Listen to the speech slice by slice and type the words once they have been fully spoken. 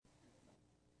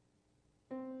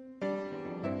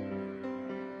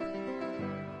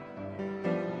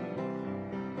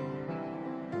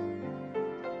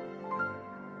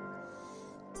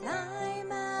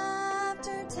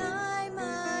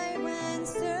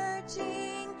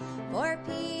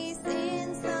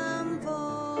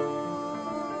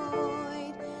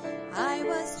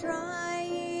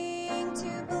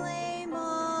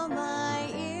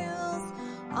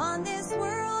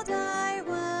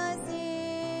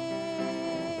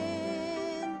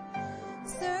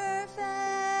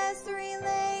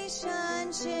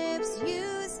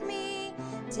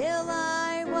till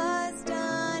I was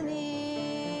done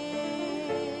in.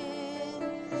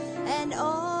 And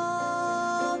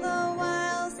all the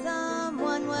while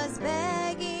someone was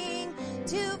begging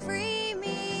to free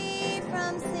me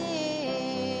from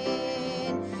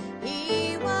sin.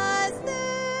 He was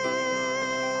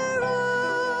there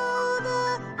all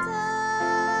the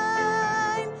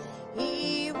time.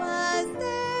 He was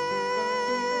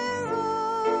there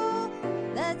all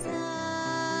the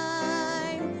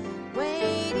time,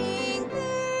 waiting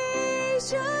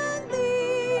patiently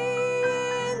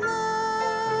in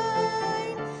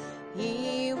line.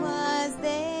 He was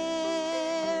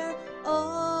there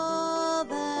all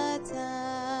the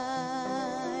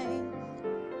time.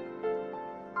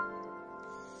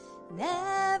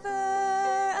 Never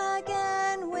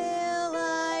again will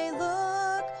I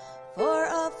look for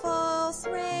a false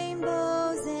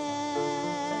rainbow's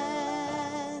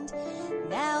end.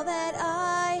 Now that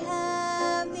I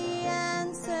have the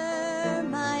answer,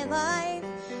 my life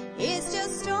is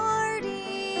just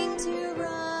starting to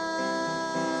rhyme.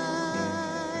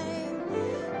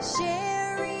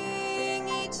 Sharing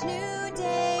each new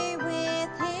day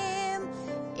with him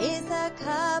is a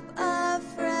cup of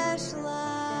fresh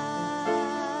life.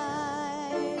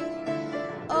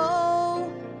 Oh,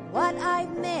 what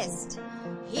I've missed.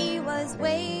 He was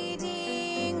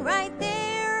waiting right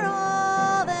there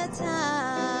all the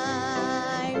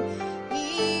time.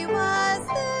 He was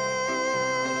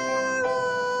there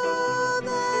all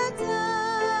the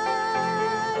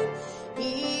time.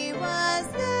 He was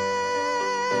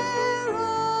there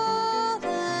all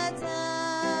the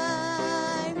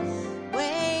time,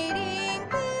 waiting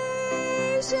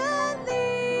patiently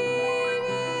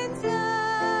in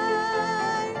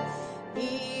time.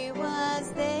 He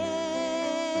was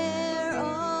there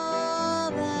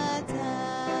all the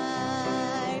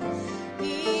time.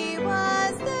 He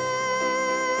was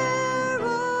there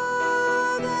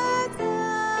all the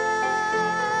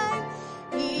time.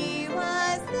 He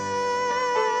was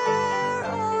there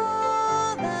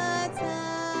all the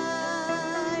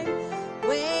time,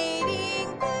 waiting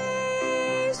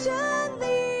patiently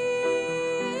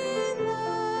in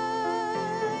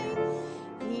line.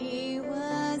 He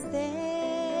was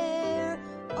there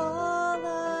all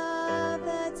of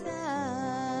the time.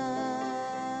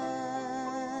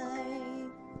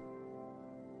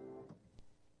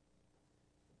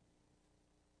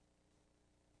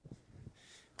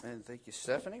 And thank you,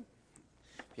 Stephanie.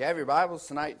 If you have your Bibles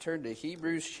tonight, turn to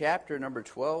Hebrews chapter number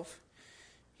 12.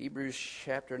 Hebrews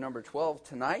chapter number 12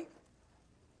 tonight.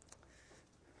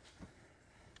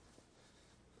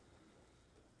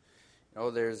 You know,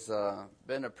 there's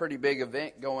been a pretty big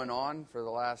event going on for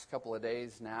the last couple of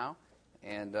days now,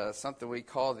 and something we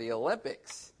call the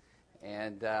Olympics.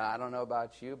 And I don't know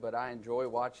about you, but I enjoy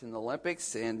watching the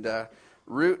Olympics and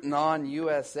rooting on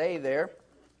USA there.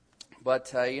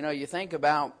 But, you know, you think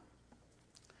about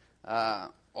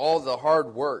all the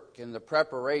hard work and the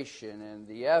preparation and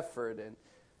the effort and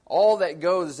all that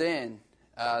goes in.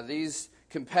 These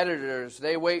competitors,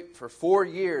 they wait for 4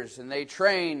 years and they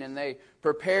train and they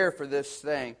prepare for this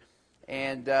thing.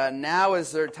 And now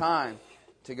is their time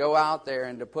to go out there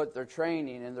and to put their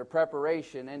training and their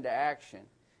preparation into action.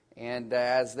 And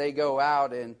as they go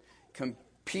out and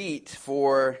compete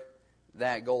for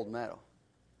that gold medal.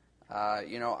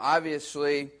 You know,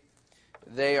 obviously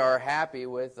they are happy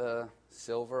with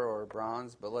silver or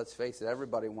bronze, but let's face it,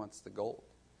 everybody wants the gold.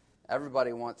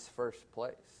 Everybody wants first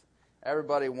place.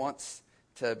 Everybody wants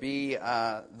to be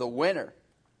the winner.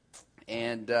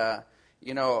 And,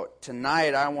 you know,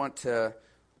 tonight I want to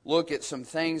look at some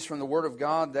things from the Word of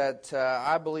God that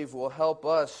I believe will help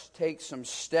us take some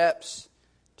steps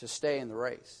to stay in the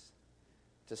race.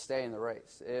 To stay in the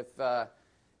race. If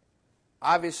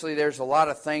obviously there's a lot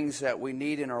of things that we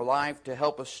need in our life to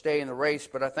help us stay in the race,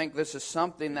 but I think this is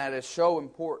something that is so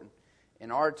important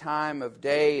in our time of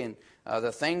day and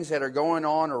the things that are going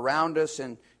on around us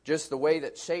and just the way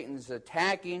that Satan's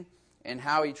attacking and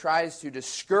how he tries to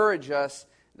discourage us,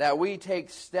 that we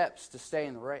take steps to stay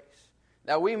in the race.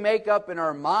 That we make up in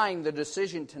our mind the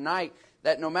decision tonight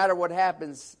that no matter what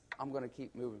happens, I'm going to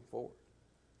keep moving forward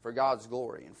for God's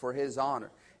glory and for His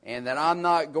honor. And that I'm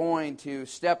not going to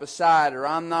step aside, or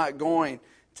I'm not going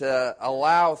to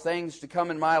allow things to come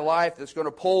in my life that's going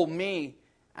to pull me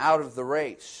out of the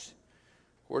race.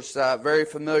 Of course, very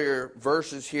familiar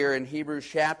verses here in Hebrews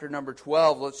chapter number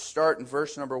 12. Let's start in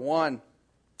verse number 1.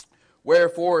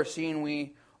 Wherefore, seeing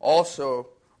we also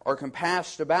are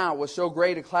compassed about with so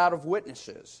great a cloud of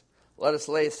witnesses, let us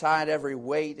lay aside every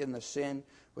weight and the sin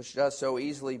which does so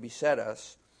easily beset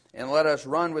us, and let us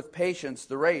run with patience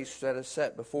the race that is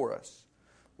set before us,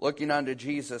 looking unto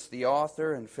Jesus, the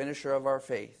author and finisher of our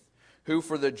faith, who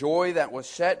for the joy that was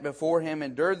set before him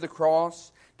endured the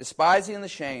cross, despising the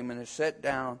shame, and is set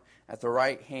down at the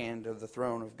right hand of the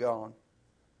throne of God.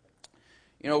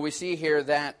 You know, we see here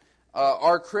that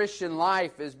our Christian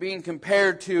life is being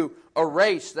compared to a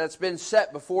race that's been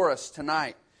set before us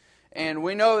tonight. And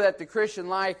we know that the Christian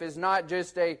life is not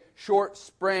just a short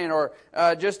sprint or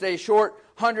just a short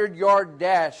 100-yard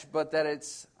dash, but that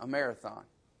it's a marathon.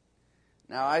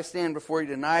 Now, I stand before you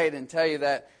tonight and tell you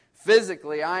that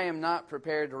physically I am not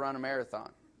prepared to run a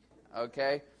marathon.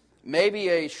 Okay? Maybe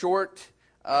a short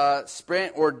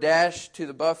sprint or dash to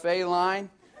the buffet line,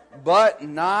 but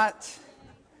not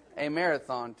a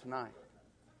marathon tonight.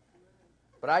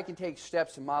 But I can take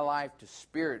steps in my life to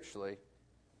spiritually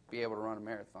be able to run a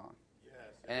marathon.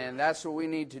 And that's what we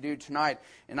need to do tonight.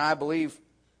 And I believe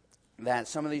that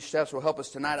some of these steps will help us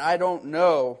tonight. I don't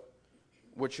know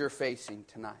what you're facing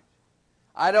tonight.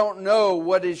 I don't know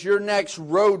what is your next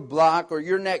roadblock or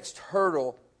your next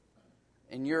hurdle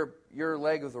in your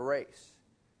leg of the race.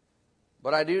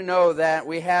 But I do know that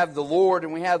we have the Lord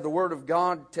and we have the Word of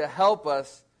God to help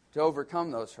us to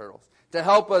overcome those hurdles, to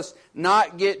help us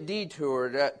not get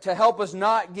detoured, to help us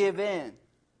not give in,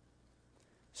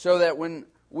 so that when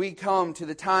we come to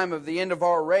the time of the end of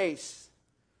our race,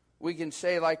 we can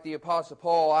say like the Apostle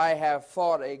Paul, I have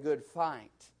fought a good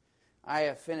fight. I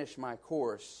have finished my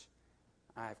course.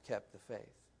 I have kept the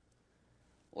faith.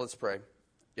 Let's pray.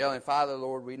 Dear Heavenly Father,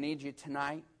 Lord, we need you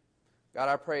tonight. God,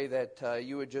 I pray that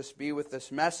you would just be with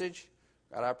this message.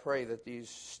 God, I pray that these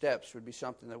steps would be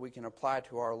something that we can apply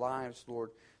to our lives,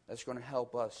 Lord, that's going to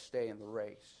help us stay in the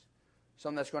race.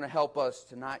 Something that's going to help us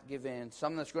to not give in.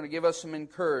 Something that's going to give us some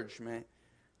encouragement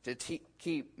to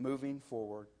keep moving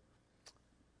forward.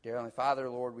 Dear Heavenly Father,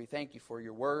 Lord, we thank you for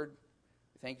your word.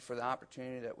 We thank you for the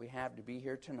opportunity that we have to be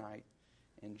here tonight.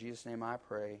 In Jesus' name I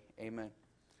pray, amen.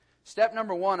 Step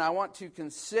number 1, I want to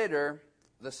consider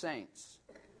the saints.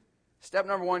 Step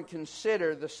number 1,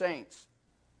 consider the saints.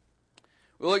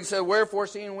 We look and say, wherefore,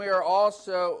 seeing we are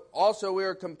also we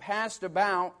are compassed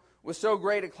about with so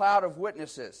great a cloud of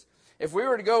witnesses. If we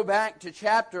were to go back to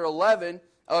chapter 11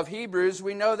 of Hebrews,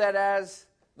 we know that as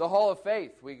the Hall of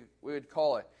Faith, we would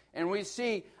call it. And we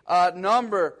see a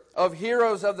number of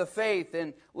heroes of the faith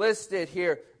and listed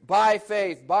here, by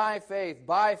faith, by faith,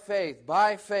 by faith,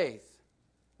 by faith.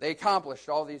 They accomplished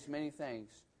all these many things.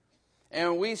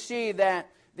 And we see that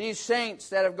these saints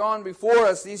that have gone before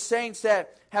us, these saints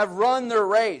that have run their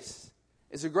race,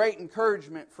 is a great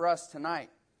encouragement for us tonight.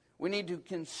 We need to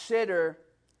consider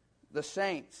the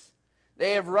saints.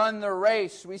 They have run their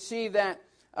race. We see that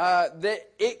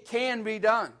it can be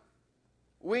done.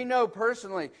 We know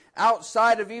personally,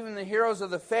 outside of even the heroes of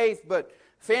the faith, but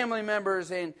family members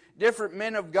and different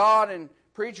men of God and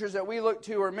preachers that we look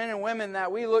to, or men and women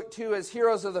that we look to as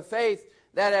heroes of the faith,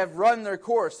 that have run their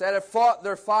course, that have fought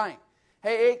their fight.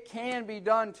 Hey, it can be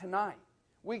done tonight.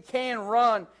 We can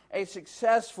run a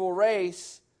successful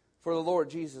race for the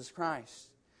Lord Jesus Christ.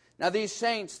 Now, these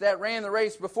saints that ran the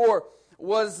race before,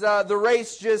 was the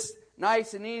race just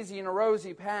nice and easy and a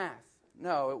rosy path?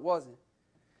 No, it wasn't.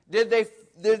 Did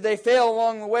they fail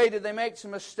along the way? Did they make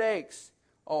some mistakes?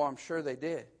 Oh, I'm sure they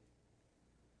did.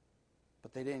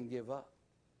 But they didn't give up.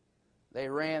 They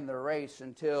ran the race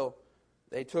until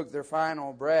they took their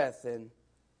final breath and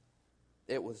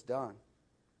it was done.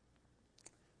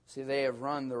 See, they have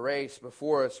run the race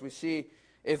before us. We see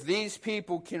if these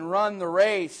people can run the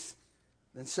race,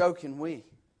 then so can we.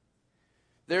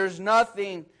 There's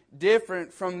nothing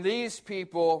different from these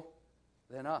people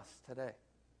than us today.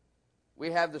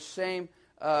 We have the same,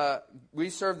 we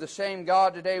serve the same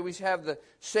God today. We have the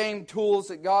same tools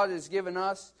that God has given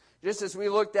us. Just as we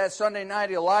looked at Sunday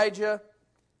night, Elijah,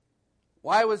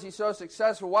 why was he so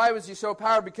successful? Why was he so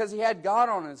powerful? Because he had God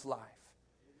on his life.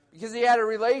 Because he had a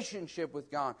relationship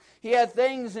with God. He had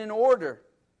things in order.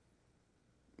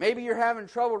 Maybe you're having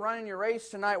trouble running your race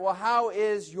tonight. Well, how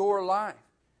is your life?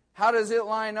 How does it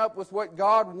line up with what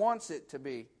God wants it to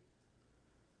be?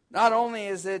 Not only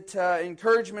is it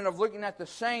encouragement of looking at the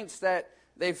saints that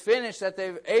they've finished, that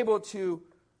they've able to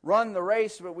run the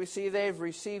race, but we see they've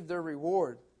received their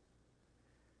reward.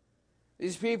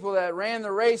 These people that ran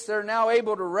the race, they're now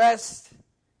able to rest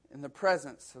in the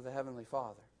presence of the Heavenly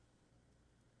Father.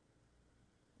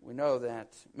 We know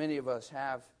that many of us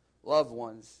have loved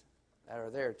ones that are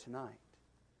there tonight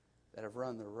that have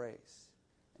run the race.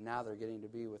 And now they're getting to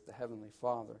be with the Heavenly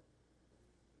Father.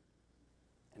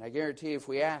 And I guarantee if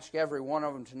we ask every one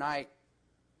of them tonight,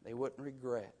 they wouldn't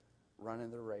regret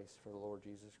running the race for the Lord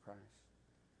Jesus Christ.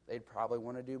 They'd probably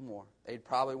want to do more. They'd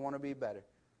probably want to be better.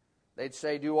 They'd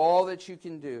say, do all that you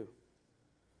can do.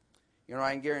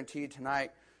 I can guarantee you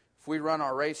tonight, if we run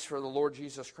our race for the Lord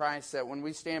Jesus Christ, that when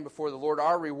we stand before the Lord,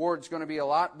 our reward is going to be a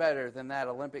lot better than that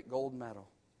Olympic gold medal.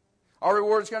 Our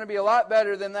reward is going to be a lot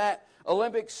better than that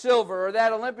Olympic silver or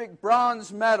that Olympic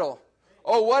bronze medal.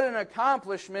 Oh, what an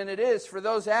accomplishment it is for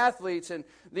those athletes and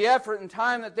the effort and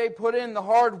time that they put in, the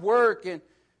hard work, and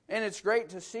it's great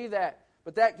to see that.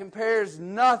 But that compares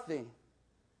nothing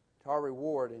to our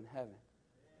reward in heaven.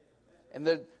 And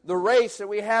the race that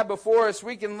we have before us,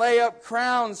 we can lay up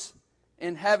crowns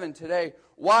in heaven today.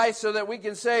 Why? So that we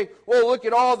can say, well, look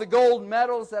at all the gold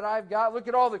medals that I've got. Look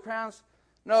at all the crowns.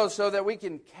 No, so that we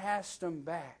can cast them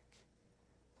back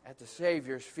at the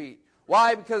Savior's feet.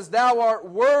 Why? Because thou art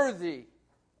worthy,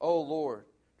 O Lord,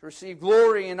 to receive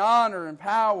glory and honor and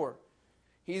power.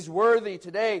 He's worthy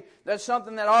today. That's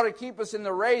something that ought to keep us in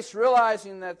the race,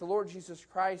 realizing that the Lord Jesus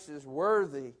Christ is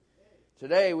worthy.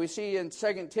 Today we see in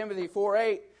 2 Timothy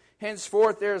 4:8,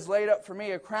 henceforth there is laid up for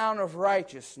me a crown of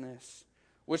righteousness,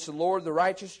 which the Lord the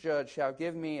righteous judge shall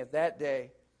give me at that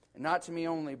day, and not to me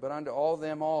only, but unto all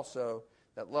them also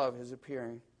that love His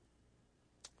appearing.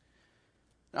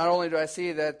 Not only do I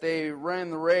see that they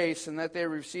ran the race and that they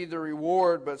received the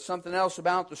reward, but something else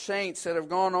about the saints that have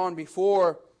gone on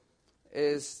before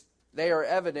is they are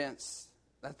evidence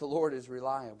that the Lord is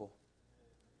reliable.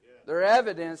 They're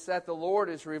evidence that the Lord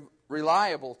is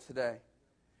reliable today.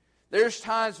 There's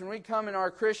times when we come in our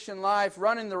Christian life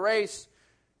running the race,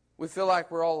 we feel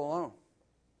like we're all alone.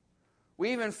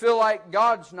 We even feel like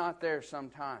God's not there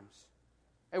sometimes.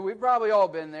 And we've probably all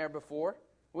been there before.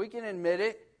 We can admit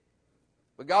it.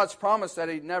 But God's promised that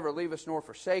He'd never leave us nor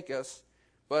forsake us.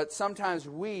 But sometimes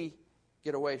we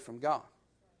get away from God.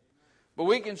 But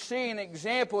we can see an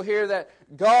example here that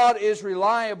God is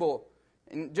reliable.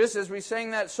 And just as we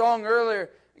sang that song earlier,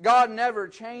 God never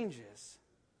changes.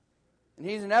 And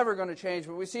He's never going to change.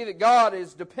 But we see that God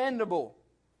is dependable.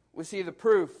 We see the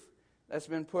proof that's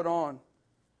been put on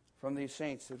from these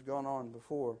saints that have gone on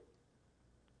before.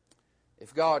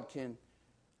 If God can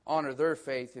honor their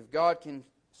faith, if God can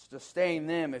sustain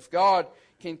them, if God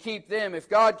can keep them, if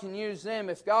God can use them,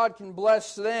 if God can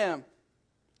bless them,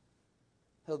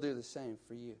 He'll do the same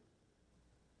for you.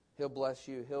 He'll bless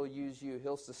you. He'll use you.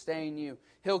 He'll sustain you.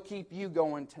 He'll keep you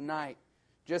going tonight,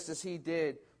 just as He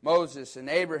did Moses and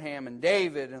Abraham and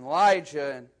David and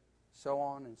Elijah and so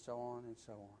on and so on and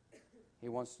so on. He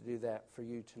wants to do that for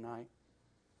you tonight.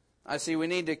 I see we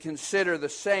need to consider the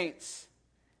saints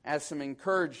as some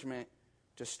encouragement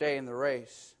to stay in the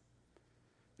race.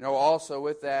 Also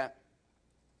with that,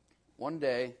 one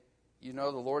day, the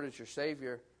Lord is your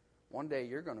Savior. One day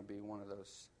you're going to be one of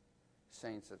those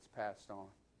saints that's passed on.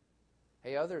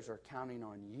 Hey, others are counting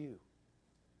on you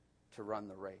to run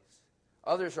the race.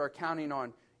 Others are counting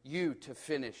on you to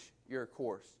finish your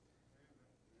course.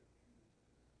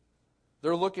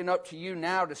 They're looking up to you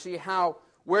now to see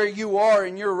where you are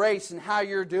in your race and how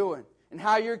you're doing and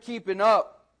how you're keeping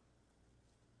up.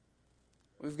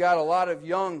 We've got a lot of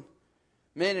young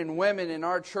men and women in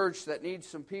our church that need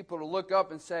some people to look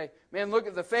up and say, man, look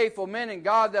at the faithful men in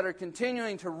God that are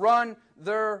continuing to run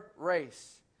their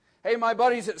race. Hey, my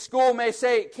buddies at school may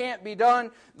say it can't be done.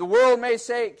 The world may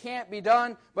say it can't be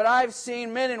done. But I've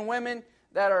seen men and women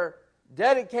that are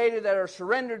dedicated, that are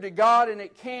surrendered to God, and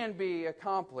it can be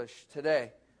accomplished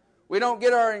today. We don't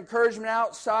get our encouragement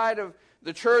outside of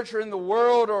the church or in the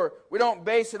world, or we don't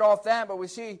base it off that, but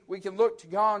we can look to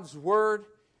God's Word.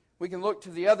 We can look to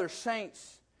the other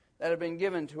saints that have been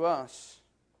given to us.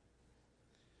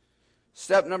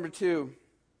 Step number 2,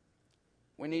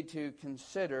 we need to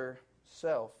consider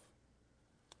self.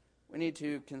 We need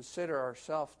to consider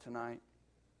ourselves tonight.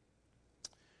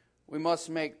 We must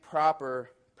make proper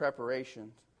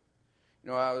preparations.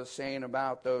 I was saying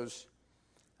about those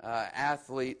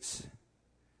athletes.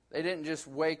 They didn't just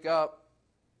wake up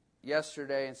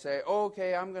yesterday and say, oh,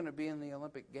 okay, I'm going to be in the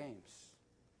Olympic Games.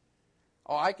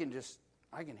 Oh, I can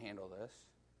handle this.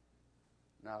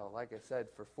 No, like I said,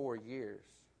 for 4 years,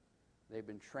 they've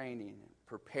been training and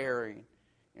preparing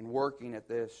and working at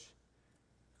this.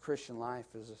 Christian life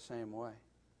is the same way.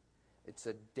 It's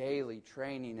a daily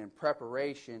training and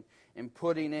preparation and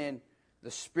putting in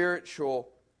the spiritual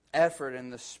effort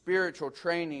and the spiritual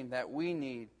training that we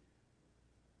need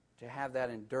to have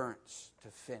that endurance to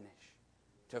finish,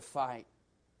 to fight,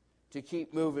 to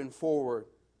keep moving forward.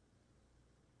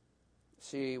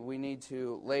 See, we need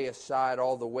to lay aside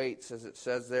all the weights, as it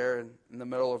says there in the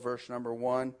middle of verse number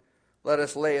 1. Let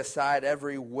us lay aside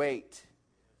every weight.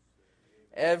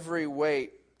 Every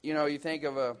weight. You think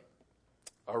of a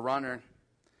runner.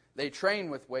 They train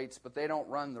with weights, but they don't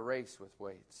run the race with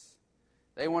weights.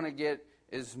 They want to get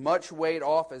as much weight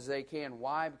off as they can.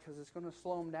 Why? Because it's going to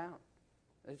slow them down.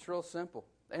 It's real simple.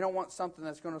 They don't want something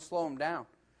that's going to slow them down.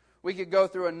 We could go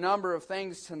through a number of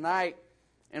things tonight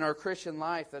in our Christian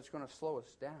life that's going to slow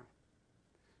us down.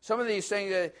 Some of these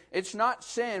things, it's not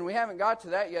sin. We haven't got to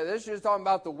that yet. This is just talking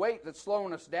about the weight that's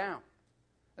slowing us down.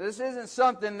 This isn't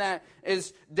something that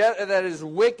is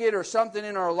wicked or something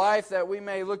in our life that we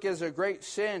may look as a great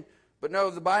sin. But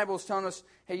no, the Bible is telling us,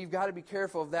 hey, you've got to be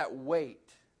careful of that weight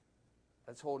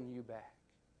that's holding you back.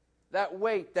 That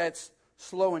weight that's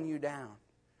slowing you down.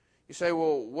 You say,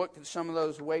 well, what could some of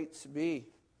those weights be?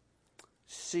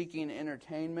 Seeking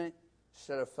entertainment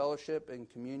instead of fellowship and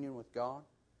communion with God.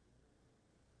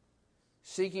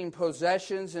 Seeking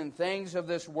possessions and things of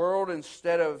this world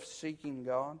instead of seeking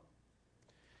God.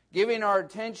 Giving our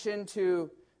attention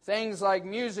to things like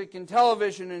music and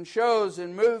television and shows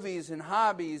and movies and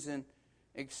hobbies and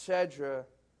etc.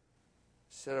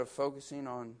 instead of focusing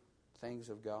on things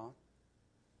of God.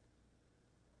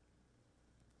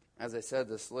 As I said,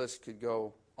 this list could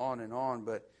go on,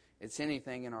 but it's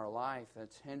anything in our life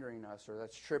that's hindering us or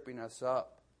that's tripping us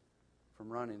up from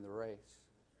running the race.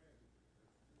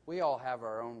 We all have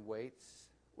our own weights.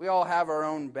 We all have our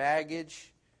own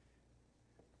baggage.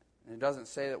 And it doesn't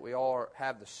say that we all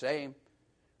have the same,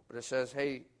 but it says,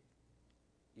 hey,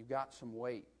 you've got some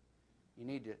weight. You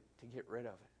need to get rid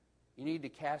of it. You need to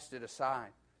cast it aside.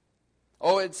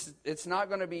 Oh, it's not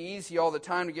going to be easy all the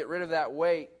time to get rid of that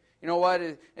weight. You know what?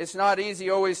 It's not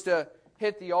easy always to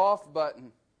hit the off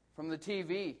button from the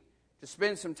TV, to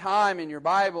spend some time in your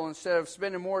Bible instead of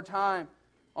spending more time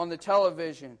on the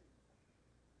television.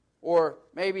 Or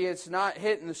maybe it's not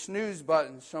hitting the snooze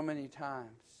button so many times.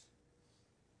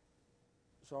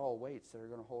 Those are all weights that are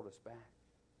going to hold us back.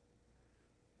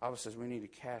 The Bible says we need to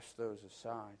cast those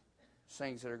aside.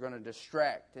 Things that are going to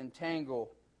distract,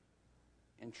 entangle,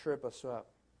 and trip us up.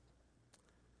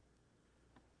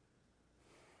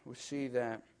 We see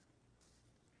that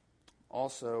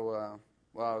also,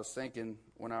 I was thinking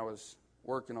when I was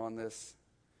working on this,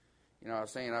 I was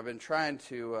saying I've been trying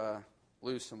to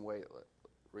lose some weight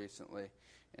recently.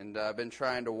 And I've been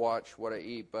trying to watch what I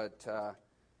eat, but,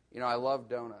 I love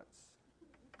donuts.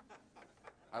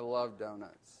 I love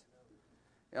donuts.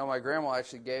 My grandma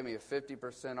actually gave me a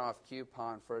 50% off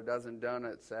coupon for a dozen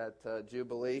donuts at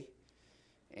Jubilee.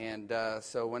 And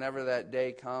so whenever that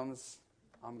day comes,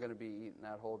 I'm going to be eating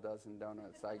that whole dozen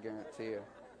donuts, I guarantee you.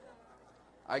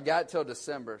 I got till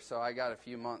December, so I got a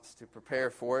few months to prepare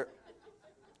for it.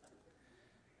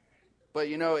 But,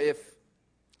 if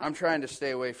I'm trying to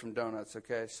stay away from donuts,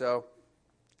 okay? So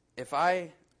if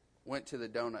I went to the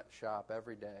donut shop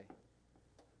every day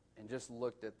and just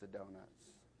looked at the donuts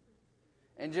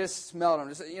and just smelled them,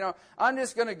 just, I'm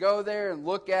just going to go there and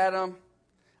look at them.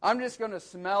 I'm just going to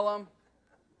smell them.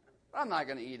 But I'm not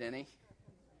going to eat any.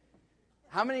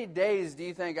 How many days do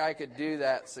you think I could do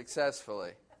that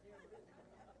successfully?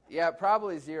 Yeah,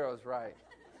 probably 0 is right.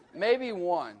 Maybe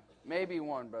one. Maybe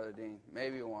one, Brother Dean.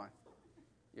 Maybe one.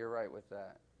 You're right with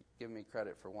that. Give me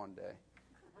credit for one day.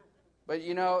 But,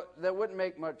 that wouldn't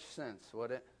make much sense,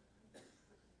 would it?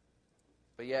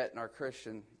 But yet, in our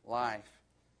Christian life,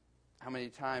 how many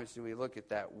times do we look at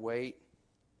that weight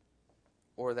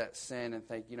or that sin and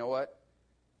think, you know what?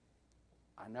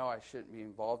 I know I shouldn't be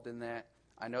involved in that.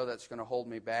 I know that's going to hold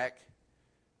me back,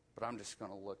 but I'm just going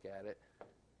to look at it.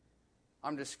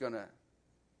 I'm just going to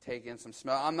take in some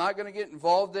smell. I'm not going to get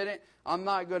involved in it. I'm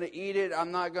not going to eat it.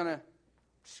 I'm just going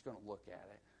to look at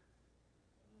it.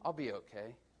 I'll be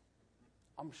okay.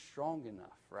 I'm strong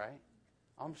enough, right?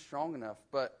 I'm strong enough.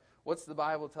 But what's the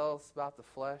Bible tell us about the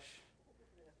flesh?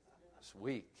 It's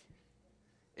weak.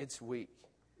 It's weak.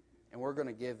 And we're going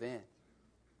to give in.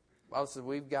 The Bible says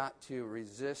we've got to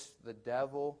resist the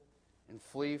devil and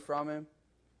flee from him.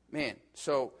 Man,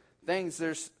 so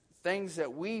there's things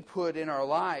that we put in our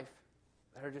life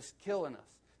that are just killing us,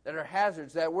 that are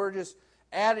hazards, that we're just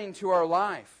adding to our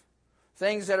life.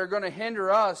 Things that are going to hinder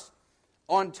us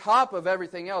on top of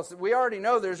everything else. We already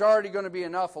know there's already going to be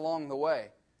enough along the way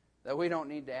that we don't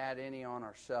need to add any on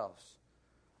ourselves.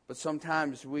 But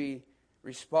sometimes we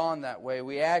respond that way.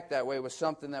 We act that way with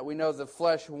something that we know the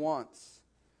flesh wants.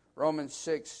 Romans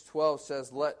 6:12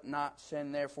 says, "Let not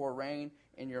sin therefore reign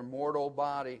in your mortal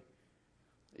body,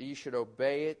 that ye should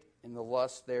obey it in the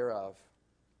lust thereof.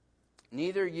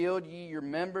 Neither yield ye your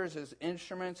members as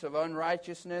instruments of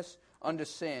unrighteousness unto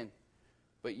sin,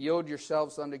 but yield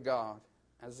yourselves unto God,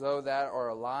 as though that are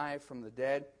alive from the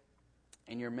dead,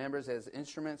 and your members as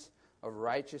instruments of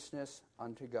righteousness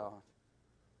unto God."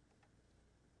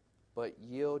 But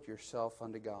yield yourself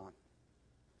unto God.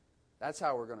 That's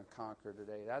how we're going to conquer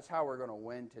today. That's how we're going to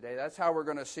win today. That's how we're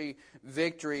going to see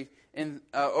victory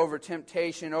over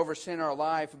temptation, over sin in our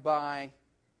life, by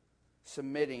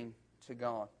submitting to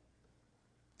God.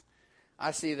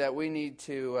 I see that we need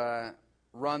to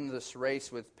run this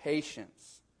race with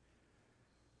patience.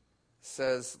 It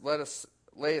says, let us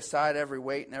lay aside every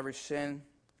weight and every sin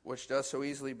which does so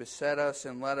easily beset us,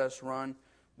 and let us run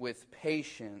with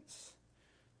patience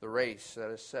the race that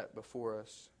is set before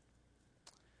us.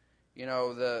 You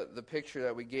know, the picture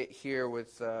that we get here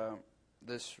with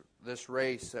this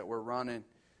race that we're running,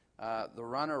 the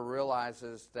runner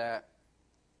realizes that,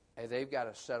 hey, they've got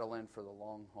to settle in for the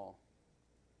long haul.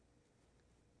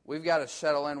 We've got to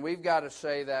settle in. We've got to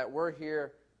say that we're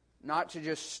here not to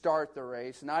just start the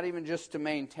race, not even just to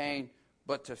maintain,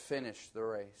 but to finish the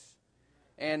race.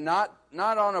 And not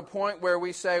on a point where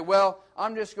we say, well,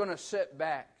 I'm just going to sit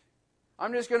back.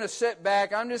 I'm just going to sit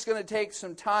back. I'm just going to take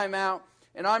some time out,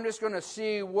 and I'm just going to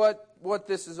see what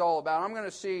this is all about. I'm going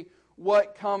to see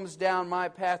what comes down my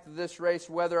path of this race,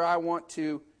 whether I want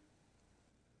to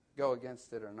go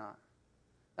against it or not.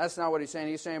 That's not what he's saying.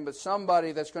 He's saying, but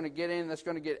somebody that's going to get in, that's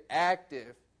going to get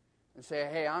active and say,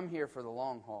 hey, I'm here for the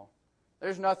long haul.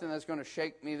 There's nothing that's going to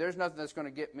shake me. There's nothing that's going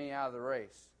to get me out of the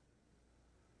race.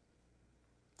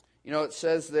 You know, it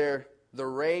says there, the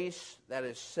race that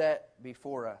is set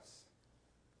before us.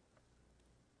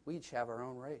 We each have our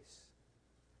own race.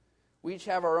 We each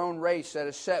have our own race that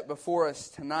is set before us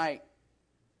tonight.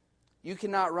 You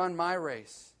cannot run my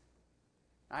race.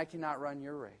 I cannot run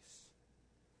your race.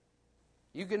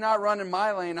 You cannot run in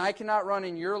my lane. I cannot run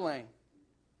in your lane.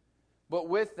 But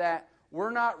with that,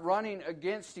 we're not running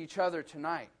against each other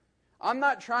tonight. I'm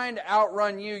not trying to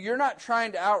outrun you. You're not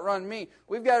trying to outrun me.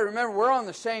 We've got to remember, we're on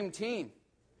the same team.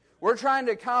 We're trying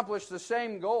to accomplish the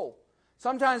same goal.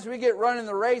 Sometimes we get running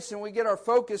the race and we get our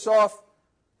focus off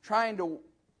trying to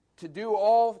do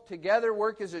all together,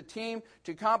 work as a team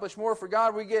to accomplish more for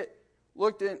God. We get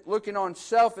looking on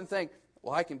self and think,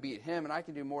 well, I can beat him and I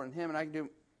can do more than him and I can do...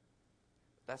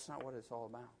 That's not what it's all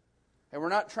about. And we're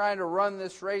not trying to run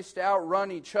this race to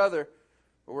outrun each other,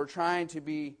 but we're trying to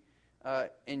be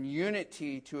in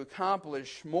unity to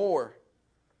accomplish more.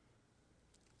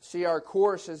 See, our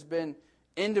course has been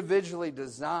individually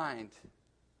designed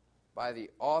by the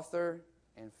author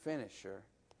and finisher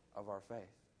of our faith.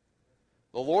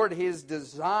 The Lord, He has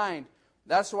designed.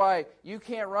 That's why you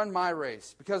can't run my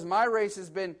race, because my race has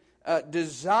been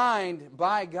designed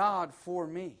by God for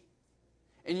me.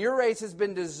 And your race has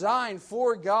been designed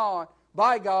for God,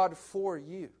 by God for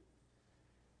you.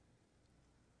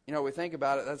 You know, we think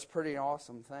about it, that's a pretty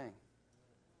awesome thing.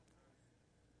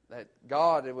 That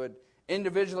God would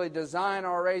individually design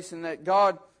our race, and that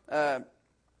God...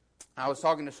 I was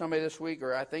talking to somebody this week,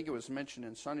 or I think it was mentioned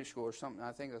in Sunday school or something.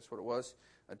 I think that's what it was,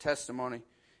 a testimony.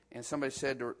 And somebody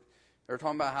said, they were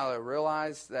talking about how they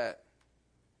realized that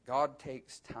God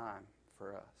takes time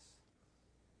for us.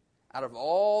 Out of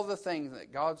all the things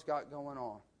that God's got going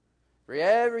on, for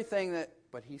everything that,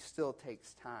 but He still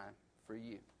takes time for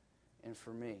you and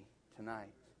for me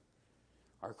tonight.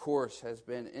 Our course has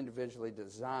been individually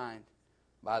designed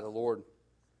by the Lord.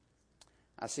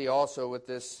 I see also with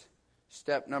this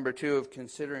step number 2 of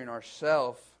considering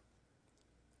ourselves,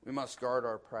 we must guard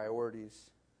our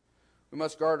priorities. We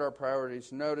must guard our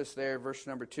priorities. Notice there, verse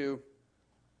number 2,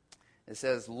 it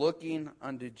says, looking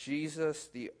unto Jesus,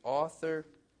 the author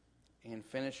and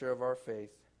finisher of our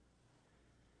faith.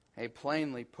 Hey,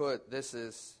 plainly put,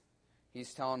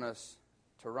 He's telling us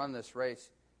to run this race.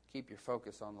 Keep your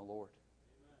focus on the Lord.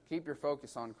 Keep your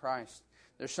focus on Christ.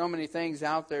 There's so many things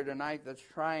out there tonight that's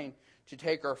trying to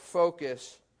take our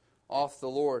focus off the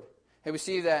Lord. Hey, we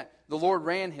see that the Lord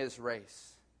ran His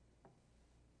race.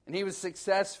 And He was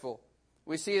successful.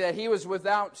 We see that He was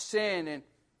without sin, and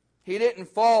He didn't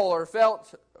fall or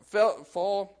felt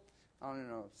fall. I don't even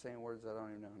know, saying words I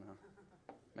don't even know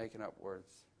now. Making up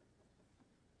words.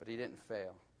 But He didn't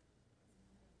fail.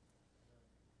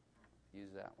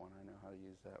 Use that one. I know how to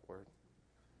use that word.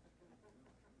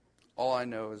 All I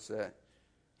know is that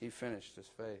He finished His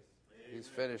faith. He's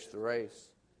finished the race.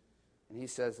 And He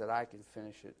says that I can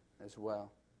finish it as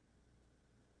well.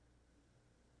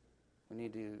 We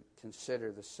need to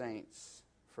consider the saints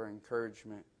for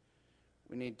encouragement.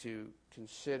 We need to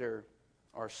consider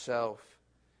ourselves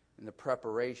in the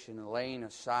preparation and laying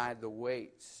aside the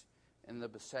weights and the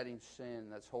besetting sin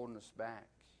that's holding us back.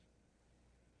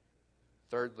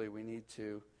 Thirdly, we need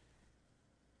to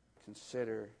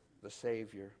consider the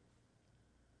Savior.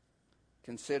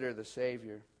 Consider the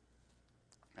Savior.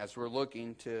 As we're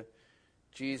looking to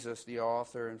Jesus, the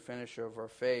author and finisher of our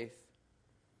faith,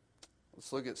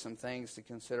 let's look at some things to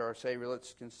consider our Savior.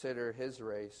 Let's consider His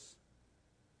race.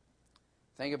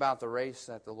 Think about the race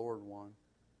that the Lord won,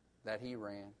 that He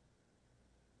ran.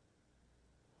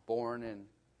 Born in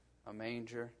a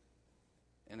manger,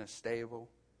 in a stable.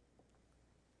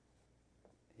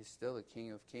 He's still the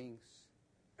King of Kings.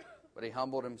 But he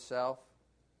humbled himself.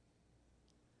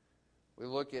 We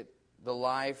look at the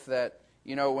life that,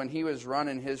 when he was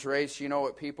running his race, you know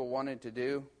what people wanted to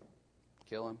do?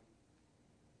 Kill him.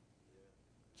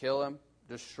 Kill him,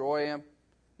 destroy him,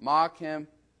 mock him.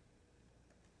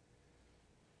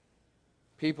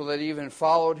 People that even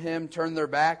followed him turned their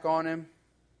back on him.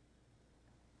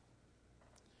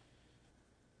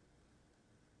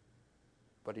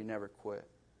 But he never quit.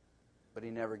 But he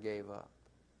never gave up.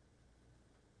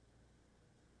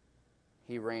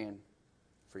 He ran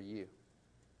for you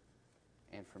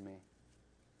and for me.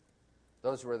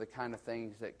 Those were the kind of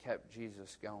things that kept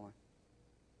Jesus going.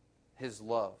 His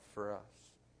love for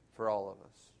us, for all of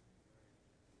us.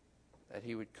 That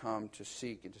he would come to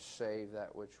seek and to save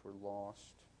that which were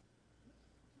lost.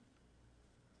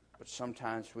 But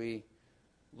sometimes we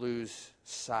lose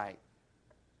sight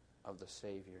of the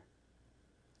Savior.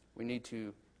 We need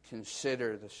to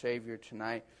consider the Savior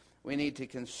tonight. We need to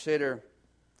consider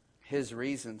His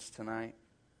reasons tonight.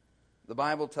 The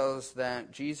Bible tells us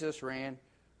that Jesus ran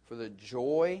for the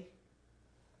joy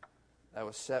that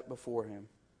was set before Him.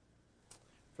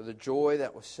 For the joy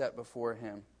that was set before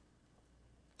Him.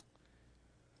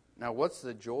 Now, what's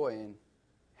the joy in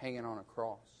hanging on a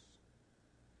cross?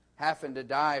 Having to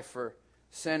die for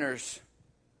sinners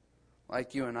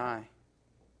like you and I.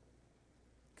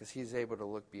 Because He's able to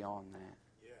look beyond that.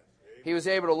 He was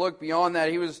able to look beyond that.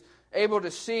 He was able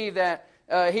to see that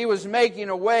He was making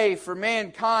a way for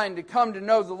mankind to come to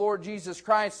know the Lord Jesus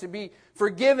Christ, to be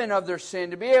forgiven of their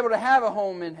sin, to be able to have a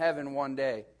home in heaven one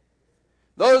day.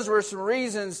 Those were some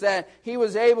reasons that He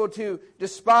was able to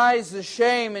despise the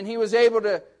shame, and He was able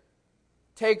to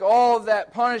take all of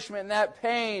that punishment and that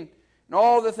pain and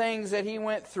all the things that He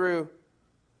went through.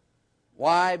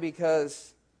 Why?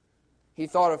 Because He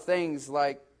thought of things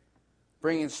like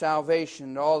bringing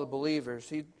salvation to all the believers.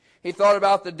 He thought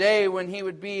about the day when He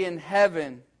would be in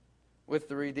heaven with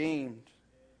the redeemed.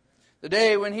 The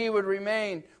day when He would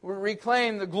reclaim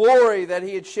the glory that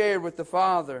He had shared with the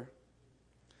Father.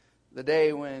 The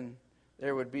day when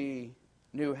there would be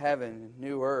new heaven and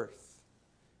new earth.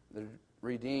 The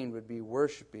redeemed would be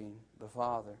worshiping the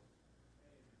Father.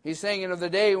 He's thinking of the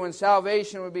day when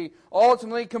salvation would be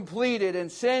ultimately completed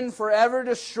and sin forever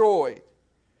destroyed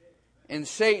and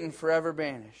Satan forever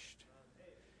banished.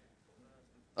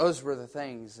 Those were the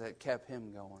things that kept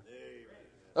Him going.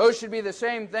 Those should be the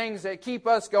same things that keep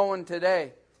us going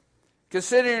today.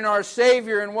 Considering our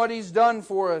Savior and what He's done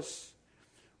for us,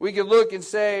 we could look and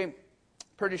say,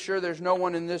 pretty sure there's no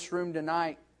one in this room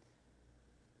tonight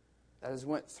that has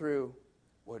went through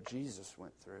what Jesus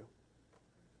went through.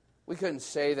 We couldn't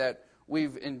say that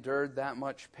we've endured that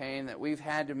much pain, that we've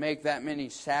had to make that many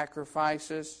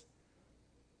sacrifices.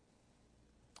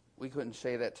 We couldn't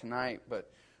say that tonight,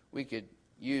 but we could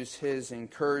use His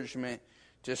encouragement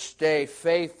to stay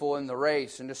faithful in the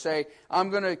race and to say, I'm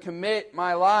going to commit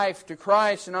my life to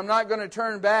Christ, and I'm not going to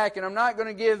turn back, and I'm not going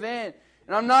to give in,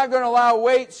 and I'm not going to allow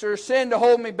weights or sin to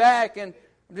hold me back, and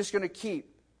I'm just going to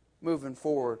keep moving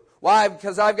forward. Why?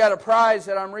 Because I've got a prize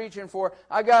that I'm reaching for.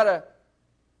 I've got a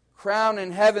crown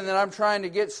in heaven that I'm trying to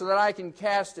get so that I can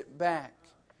cast it back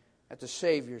at the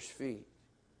Savior's feet.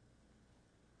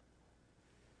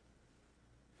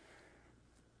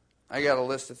 I got a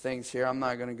list of things here I'm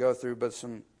not going to go through, but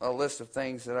a list of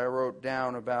things that I wrote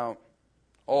down about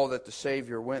all that the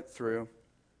Savior went through.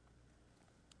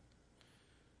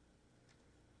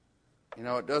 You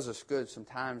know, it does us good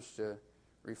sometimes to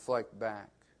reflect back,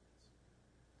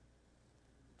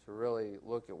 to really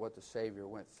look at what the Savior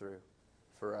went through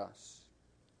for us.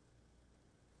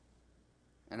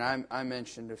 And I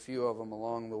mentioned a few of them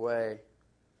along the way.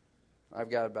 I've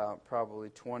got about probably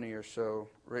 20 or so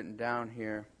written down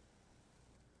here.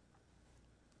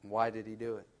 Why did He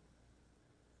do it?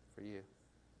 For you.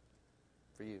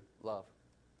 For you. Love.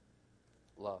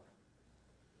 Love.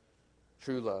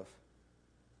 True love.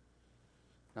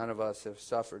 None of us have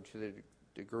suffered to the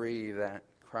degree that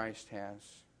Christ has.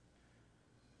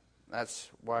 That's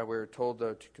why we're told,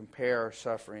 though, to compare our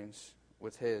sufferings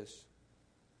with His.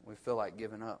 We feel like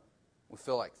giving up. We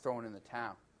feel like throwing in the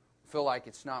towel. We feel like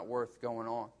it's not worth going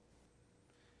on.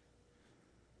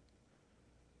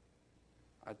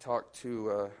 I talked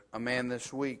to a man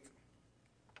this week,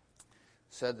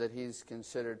 said that he's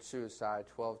considered suicide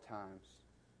 12 times.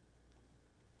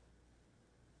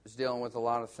 He's dealing with a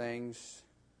lot of things.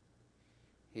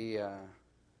 He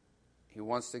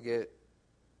wants to get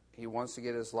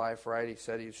his life right. He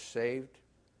said he's saved.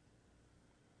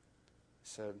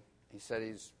 He said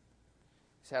he's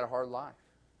had a hard life.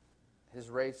 His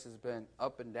race has been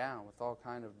up and down with all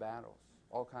kind of battles.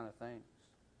 all kind of things.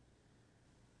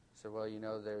 I said, well,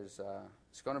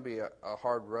 it's going to be a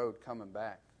hard road coming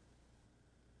back.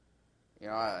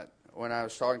 When I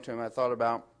was talking to him, I thought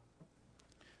about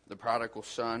the prodigal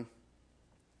son.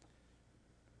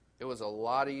 It was a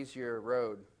lot easier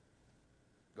road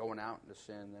going out into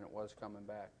sin than it was coming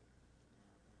back.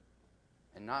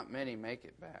 And not many make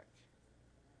it back.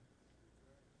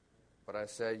 But I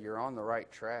said, you're on the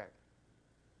right track.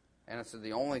 And I said,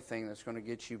 the only thing that's going to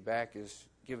get you back is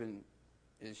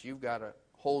you've got to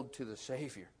hold to the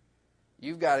Savior.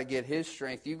 You've got to get His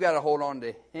strength. You've got to hold on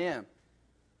to Him.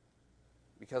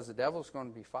 Because the devil's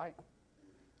going to be fighting.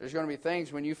 There's going to be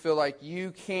things when you feel like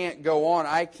you can't go on.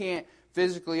 I can't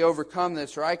physically overcome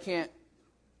this, or I can't.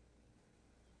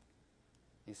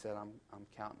 He said, I'm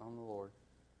counting on the Lord.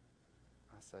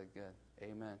 I said, good.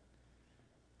 Amen.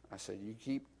 I said, you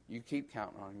keep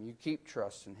counting on Him. You keep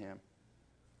trusting Him.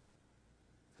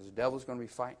 Because the devil's going to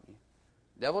be fighting you.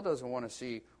 The devil doesn't want to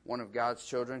see one of God's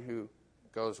children who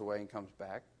goes away and comes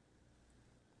back.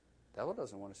 The devil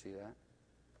doesn't want to see that.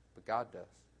 But God does.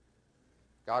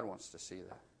 God wants to see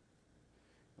that.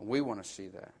 And we want to see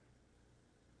that.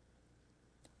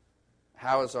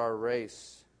 How is our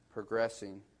race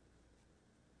progressing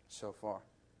so far?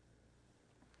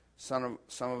 Some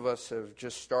of us have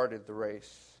just started the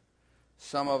race.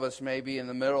 Some of us may be in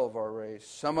the middle of our race.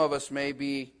 Some of us may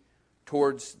be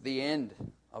towards the end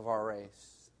of our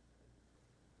race.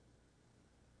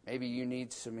 Maybe you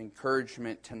need some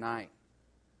encouragement tonight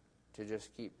to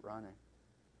just keep running.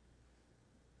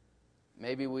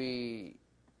 Maybe we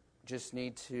just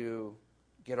need to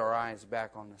get our eyes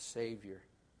back on the Savior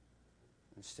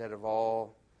instead of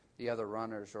all the other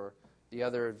runners or the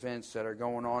other events that are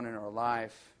going on in our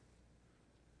life,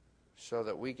 so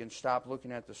that we can stop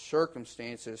looking at the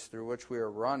circumstances through which we are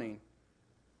running,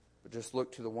 but just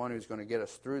look to the one who's going to get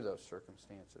us through those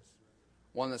circumstances,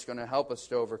 one that's going to help us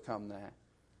to overcome that.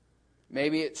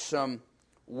 Maybe it's some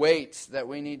weights that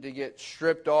we need to get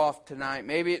stripped off tonight.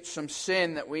 Maybe it's some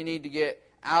sin that we need to get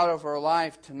out of our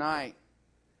life tonight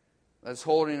that's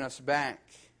holding us back.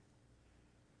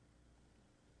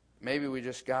 Maybe we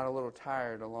just got a little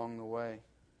tired along the way.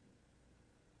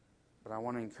 But I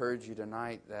want to encourage you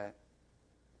tonight that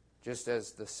just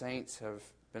as the saints have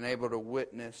been able to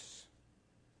witness,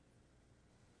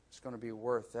 it's going to be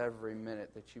worth every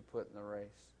minute that you put in the race.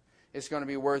 It's going to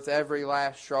be worth every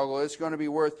last struggle. It's going to be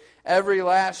worth every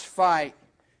last fight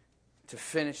to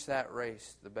finish that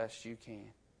race the best you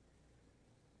can.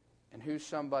 And who's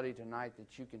somebody tonight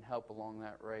that you can help along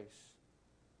that race?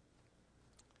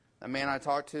 The man I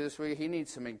talked to this week, he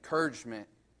needs some encouragement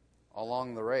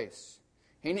along the race.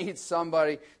 He needs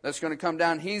somebody that's going to come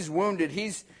down. He's wounded.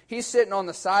 He's sitting on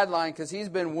the sideline because he's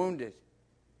been wounded.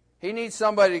 He needs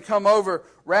somebody to come over,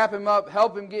 wrap him up,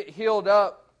 help him get healed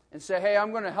up, and say, hey,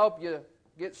 I'm going to help you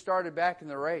get started back in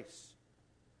the race.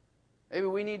 Maybe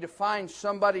we need to find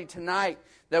somebody tonight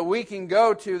that we can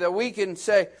go to, that we can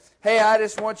say, hey, I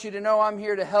just want you to know I'm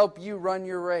here to help you run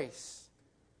your race.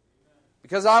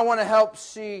 Because I want to help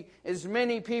see as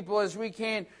many people as we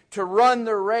can to run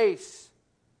the race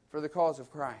for the cause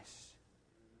of Christ.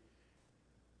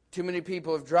 Too many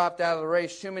people have dropped out of the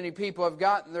race. Too many people have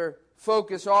gotten their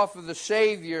focus off of the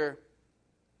Savior,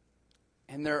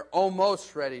 and they're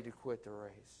almost ready to quit the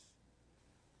race.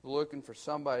 They're looking for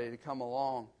somebody to come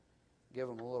along, give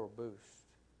them a little boost,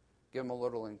 give them a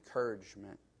little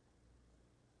encouragement.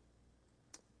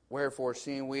 Wherefore,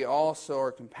 seeing we also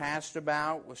are compassed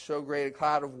about with so great a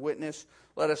cloud of witness,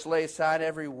 let us lay aside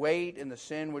every weight and the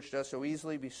sin which does so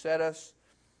easily beset us,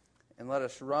 and let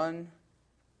us run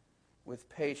with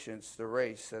patience the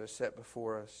race that is set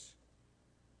before us,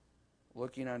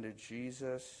 looking unto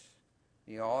Jesus,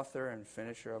 the author and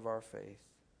finisher of our faith.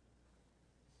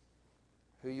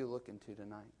 Who are you looking to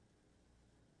tonight?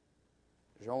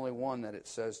 There's only one that it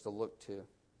says to look to.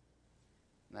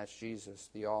 And that's Jesus,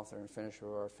 the author and finisher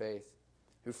of our faith,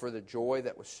 who for the joy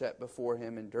that was set before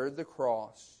him endured the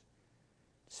cross,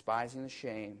 despising the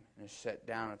shame, and is set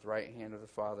down at the right hand of the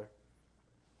Father.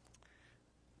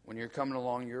 When you're coming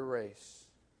along your race,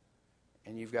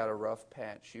 and you've got a rough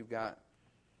patch, you've got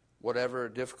whatever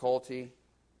difficulty,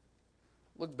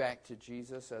 look back to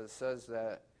Jesus, as it says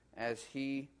that as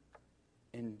he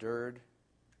endured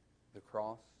the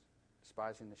cross,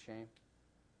 despising the shame.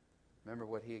 Remember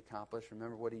what he accomplished.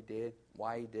 Remember what he did,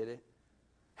 why he did it.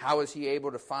 How is he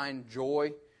able to find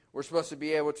joy? We're supposed to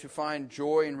be able to find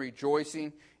joy and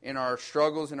rejoicing in our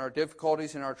struggles, in our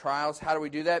difficulties, in our trials. How do we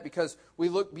do that? Because we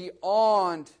look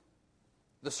beyond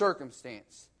the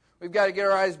circumstance. We've got to get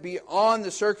our eyes beyond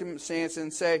the circumstance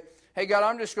and say, hey, God,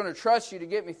 I'm just going to trust you to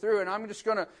get me through, and I'm just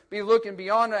going to be looking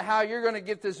beyond how you're going to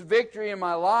get this victory in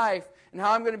my life and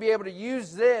how I'm going to be able to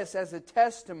use this as a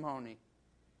testimony.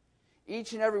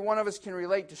 Each and every one of us can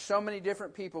relate to so many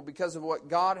different people because of what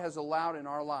God has allowed in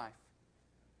our life.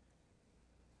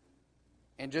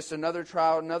 And just another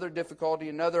trial, another difficulty,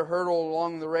 another hurdle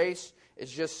along the race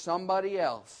is just somebody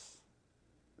else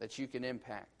that you can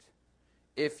impact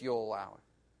if you'll allow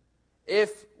it.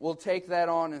 If we'll take that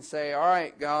on and say, all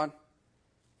right, God,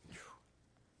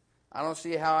 I don't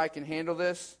see how I can handle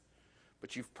this,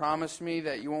 but you've promised me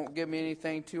that you won't give me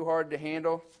anything too hard to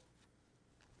handle.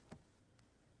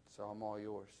 So I'm all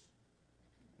yours.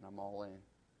 And I'm all in. And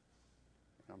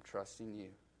I'm trusting you.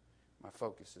 My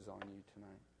focus is on you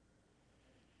tonight.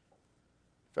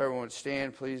 If everyone would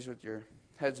stand, please, with your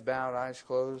heads bowed, eyes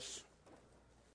closed.